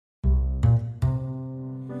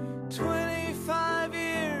25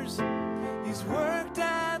 years he's worked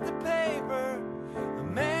at the paper. A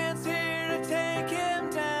man's here to take him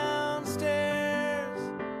downstairs.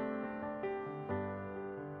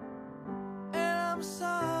 And I'm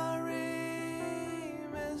sorry,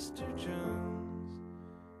 Mr. Jones,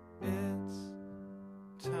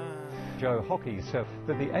 it's time. Joe Hockey said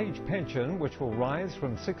that the age pension, which will rise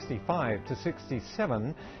from 65 to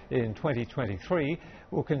 67 in 2023,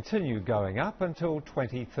 will continue going up until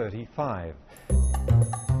 2035.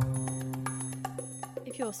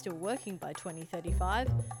 If you're still working by 2035,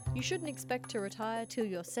 you shouldn't expect to retire till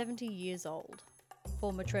you're 70 years old.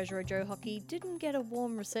 Former Treasurer Joe Hockey didn't get a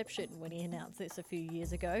warm reception when he announced this a few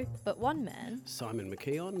years ago, but one man, Simon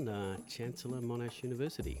McKeon, Chancellor Monash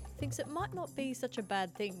University, thinks it might not be such a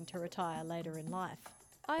bad thing to retire later in life.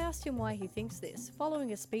 I asked him why he thinks this,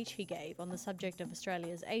 following a speech he gave on the subject of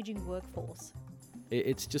Australia's ageing workforce.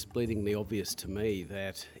 It's just bleedingly obvious to me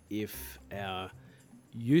that if our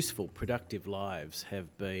useful, productive lives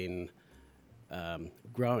have been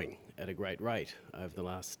growing at a great rate over the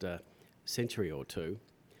last century or two,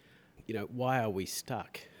 why are we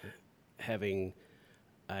stuck having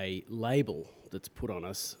a label that's put on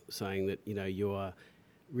us saying that, you are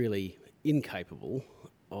really incapable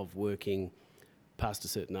of working past a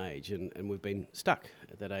certain age, and we've been stuck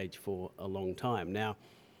at that age for a long time. Now,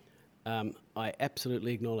 I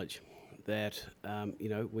absolutely acknowledge that,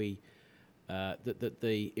 that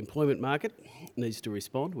the employment market needs to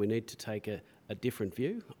respond. We need to take a different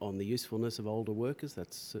view on the usefulness of older workers.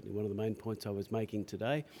 That's certainly one of the main points I was making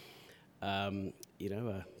today. A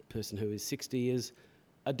person who is 60 is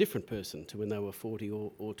a different person to when they were 40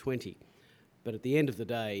 or 20. But at the end of the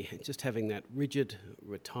day, just having that rigid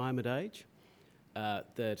retirement age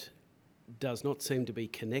that does not seem to be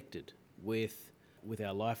connected with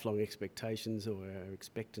our lifelong expectations or our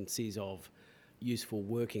expectancies of useful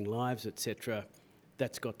working lives, etc.,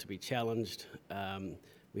 that's got to be challenged.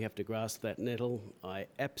 We have to grasp that nettle. I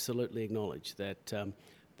absolutely acknowledge that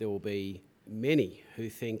there will be many who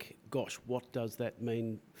think, gosh, what does that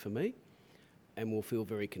mean for me? And will feel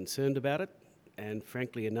very concerned about it. And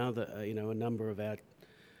frankly, a number of our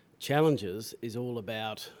challenges is all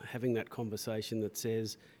about having that conversation that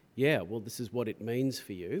says, yeah, well, this is what it means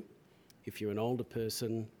for you if you're an older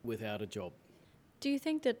person without a job. Do you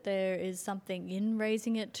think that there is something in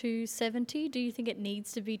raising it to 70? Do you think it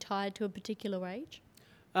needs to be tied to a particular age?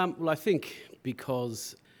 Well, I think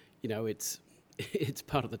because, it's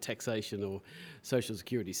part of the taxation or social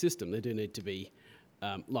security system, there do need to be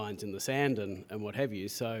lines in the sand and what have you.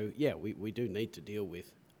 So, yeah, we do need to deal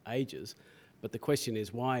with ages. But the question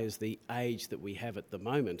is, why is the age that we have at the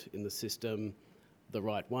moment in the system the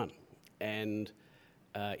right one? And,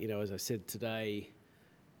 as I said today,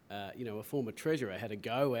 a former treasurer had a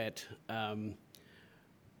go at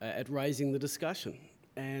raising the discussion,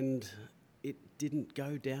 and it didn't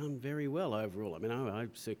go down very well overall. I mean, I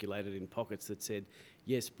circulated in pockets that said,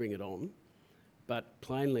 yes, bring it on, but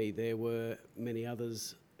plainly there were many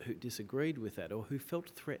others who disagreed with that or who felt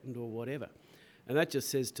threatened or whatever. And that just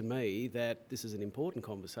says to me that this is an important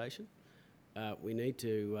conversation. We need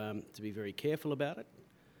to be very careful about it,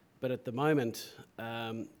 but at the moment,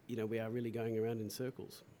 we are really going around in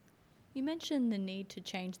circles. You mentioned the need to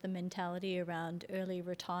change the mentality around early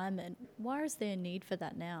retirement. Why is there a need for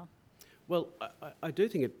that now? Well, I do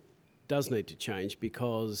think it does need to change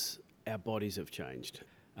because our bodies have changed.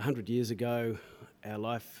 100 years ago, our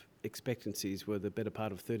life expectancies were the better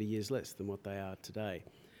part of 30 years less than what they are today.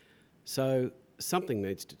 So something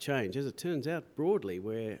needs to change. As it turns out, broadly,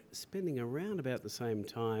 we're spending around about the same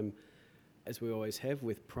time as we always have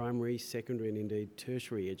with primary, secondary and indeed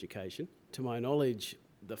tertiary education. To my knowledge,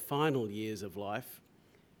 the final years of life,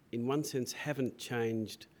 in one sense, haven't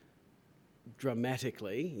changed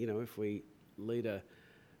dramatically. If we lead a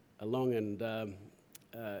long and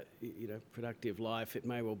productive life, it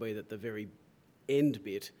may well be that the very end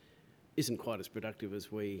bit isn't quite as productive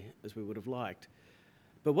as we would have liked.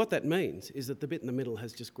 But what that means is that the bit in the middle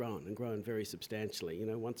has just grown and grown very substantially.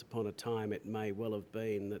 Once upon a time, it may well have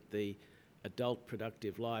been that the adult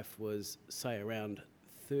productive life was, say, around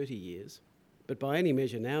 30 years. But by any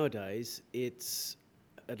measure nowadays, it's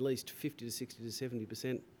at least 50 to 60 to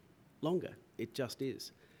 70% longer. It just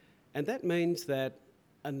is. And that means that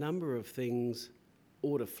a number of things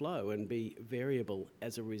ought to flow and be variable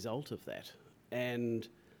as a result of that. And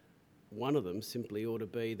one of them simply ought to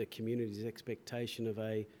be the community's expectation of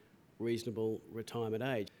a reasonable retirement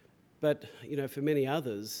age. But, for many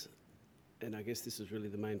others, and I guess this is really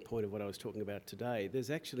the main point of what I was talking about today, there's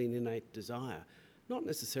actually an innate desire, not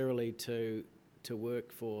necessarily to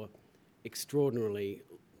work for extraordinarily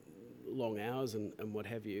long hours and what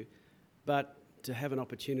have you, but to have an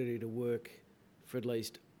opportunity to work for at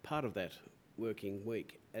least part of that working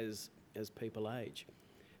week as people age.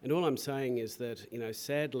 And all I'm saying is that,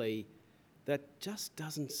 sadly, that just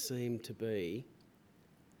doesn't seem to be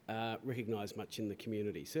recognised much in the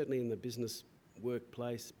community. Certainly in the business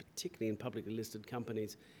workplace, particularly in publicly listed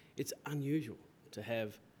companies, it's unusual to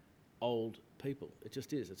have old people. It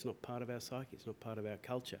just is. It's not part of our psyche. It's not part of our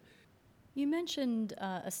culture. You mentioned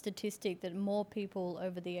a statistic that more people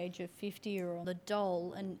over the age of 50 are on the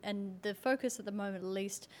dole, and the focus at the moment, at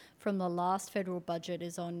least from the last federal budget,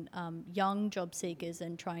 is on young job seekers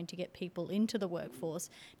and trying to get people into the workforce.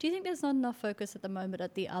 Do you think there's not enough focus at the moment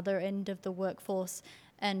at the other end of the workforce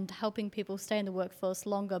and helping people stay in the workforce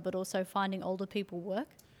longer, but also finding older people work?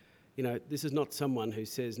 This is not someone who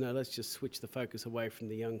says, no, let's just switch the focus away from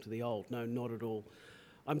the young to the old. No, not at all.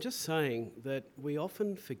 I'm just saying that we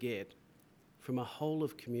often forget, from a whole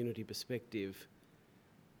of community perspective,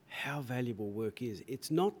 how valuable work is.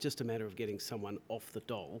 It's not just a matter of getting someone off the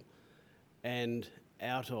dole and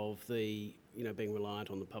out of the, being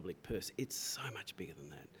reliant on the public purse. It's so much bigger than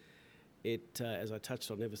that. It, as I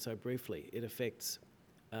touched on ever so briefly, it affects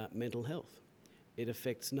mental health. It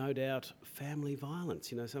affects, no doubt, family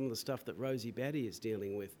violence. Some of the stuff that Rosie Batty is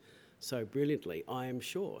dealing with so brilliantly, I am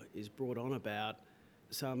sure, is brought on about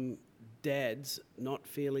some dads not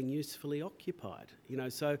feeling usefully occupied.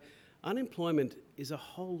 So unemployment is a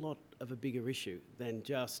whole lot of a bigger issue than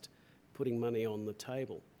just putting money on the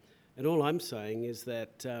table. And all I'm saying is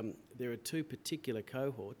that there are two particular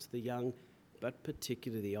cohorts, the young but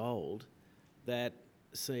particularly the old, that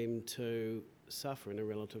seem to suffer in a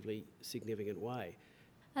relatively significant way.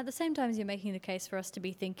 At the same time as you're making the case for us to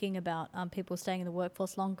be thinking about people staying in the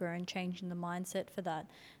workforce longer and changing the mindset for that,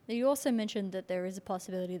 you also mentioned that there is a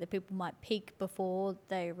possibility that people might peak before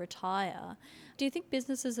they retire. Do you think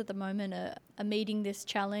businesses at the moment are meeting this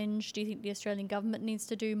challenge? Do you think the Australian government needs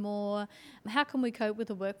to do more? How can we cope with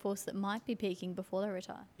a workforce that might be peaking before they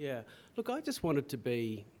retire? Yeah, look, I just wanted to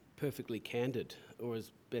be perfectly candid, or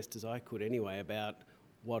as best as I could anyway, about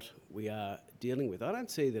what we are dealing with. I don't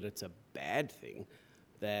see that it's a bad thing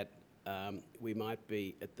that we might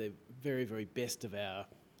be at the very, very best of our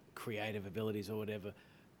creative abilities or whatever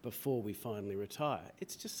before we finally retire.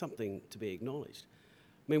 It's just something to be acknowledged.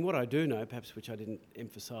 I mean, what I do know, perhaps which I didn't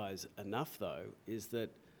emphasise enough though, is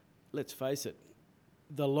that, let's face it,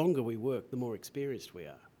 the longer we work, the more experienced we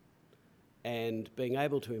are. And being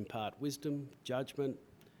able to impart wisdom, judgment,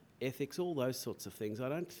 ethics, all those sorts of things, I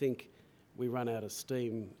don't think we run out of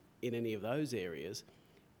steam in any of those areas.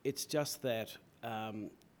 It's just that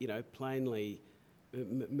plainly,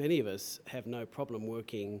 many of us have no problem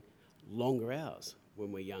working longer hours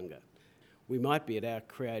when we're younger. We might be at our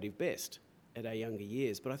creative best at our younger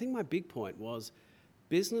years, but I think my big point was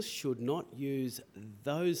business should not use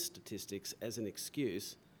those statistics as an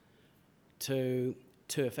excuse to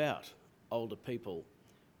turf out older people,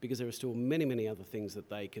 because there are still many, many other things that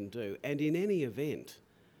they can do. And in any event,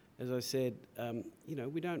 as I said,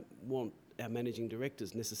 we don't want our managing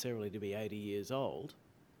directors necessarily to be 80 years old,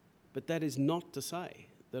 but that is not to say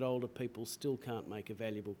that older people still can't make a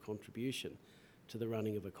valuable contribution to the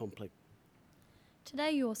running of a complex.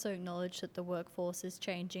 Today you also acknowledge that the workforce is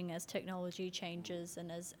changing as technology changes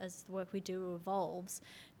and as the work we do evolves.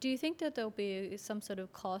 Do you think that there'll be some sort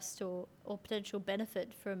of cost or potential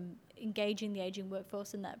benefit from engaging the ageing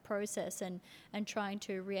workforce in that process and trying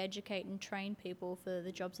to re-educate and train people for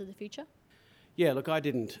the jobs of the future? Yeah, look, I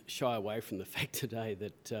didn't shy away from the fact today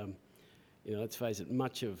that, let's face it,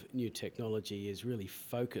 much of new technology is really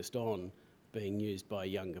focused on being used by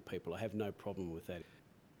younger people. I have no problem with that.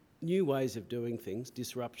 New ways of doing things,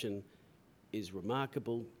 disruption is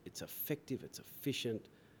remarkable, it's effective, it's efficient,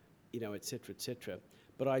 et cetera,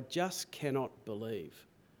 But I just cannot believe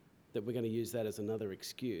that we're going to use that as another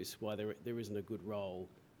excuse why there isn't a good role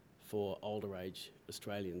for older age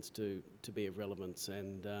Australians to be of relevance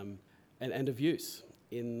and of use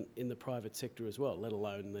in the private sector as well, let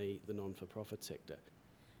alone the non-for-profit sector.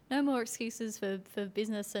 No more excuses for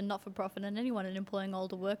business and not-for-profit and anyone in employing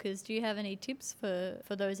older workers. Do you have any tips for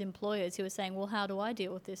those employers who are saying, well, how do I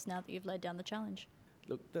deal with this now that you've laid down the challenge?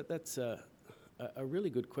 Look, that's a really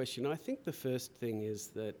good question. I think the first thing is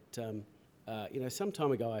that, some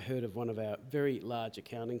time ago I heard of one of our very large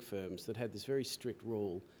accounting firms that had this very strict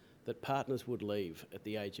rule that partners would leave at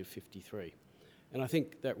the age of 53. And I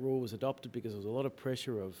think that rule was adopted because there was a lot of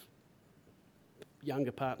pressure of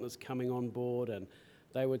younger partners coming on board, and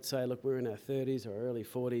they would say, look, we're in our 30s or early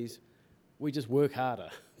 40s, we just work harder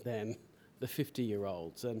than the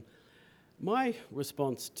 50-year-olds. And my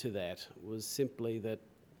response to that was simply that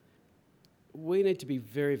we need to be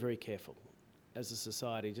very, very careful as a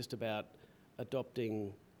society just about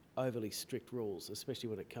adopting overly strict rules, especially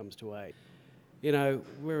when it comes to age. You know,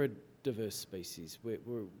 we're a diverse species.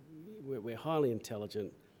 We're highly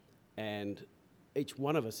intelligent, and each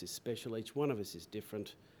one of us is special, each one of us is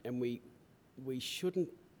different, and we shouldn't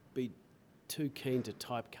be too keen to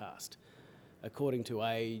typecast according to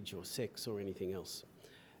age or sex or anything else.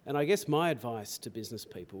 And I guess my advice to business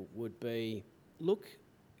people would be, look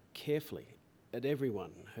carefully at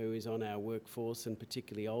everyone who is on our workforce, and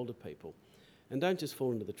particularly older people, and don't just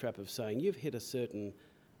fall into the trap of saying you've hit a certain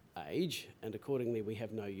age and accordingly we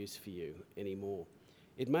have no use for you anymore.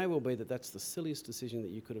 It may well be that that's the silliest decision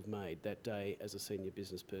that you could have made that day as a senior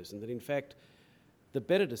business person, that in fact the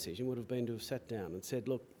better decision would have been to have sat down and said,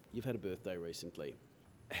 look, you've had a birthday recently.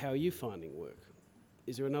 How are you finding work?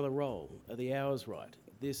 Is there another role? Are the hours right?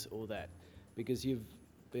 This or that? Because you've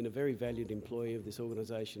been a very valued employee of this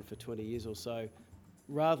organisation for 20 years or so.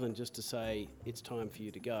 Rather than just to say, it's time for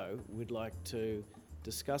you to go, we'd like to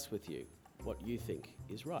discuss with you what you think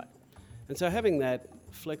is right. And so having that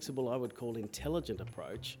flexible, I would call intelligent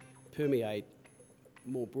approach, permeate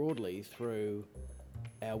more broadly through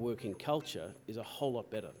our working culture is a whole lot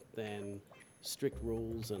better than strict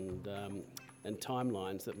rules and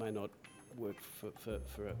timelines that may not work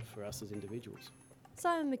for us as individuals.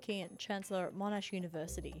 Simon McKeon, Chancellor at Monash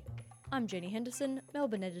University. I'm Jenny Henderson,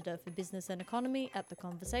 Melbourne Editor for Business and Economy at The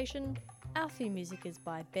Conversation. Our theme music is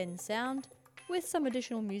by Ben Sound, with some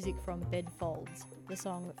additional music from Bed Folds, the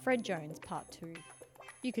song Fred Jones Part 2.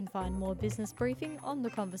 You can find more business briefing on The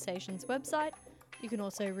Conversation's website. You can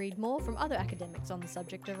also read more from other academics on the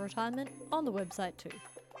subject of retirement on the website too.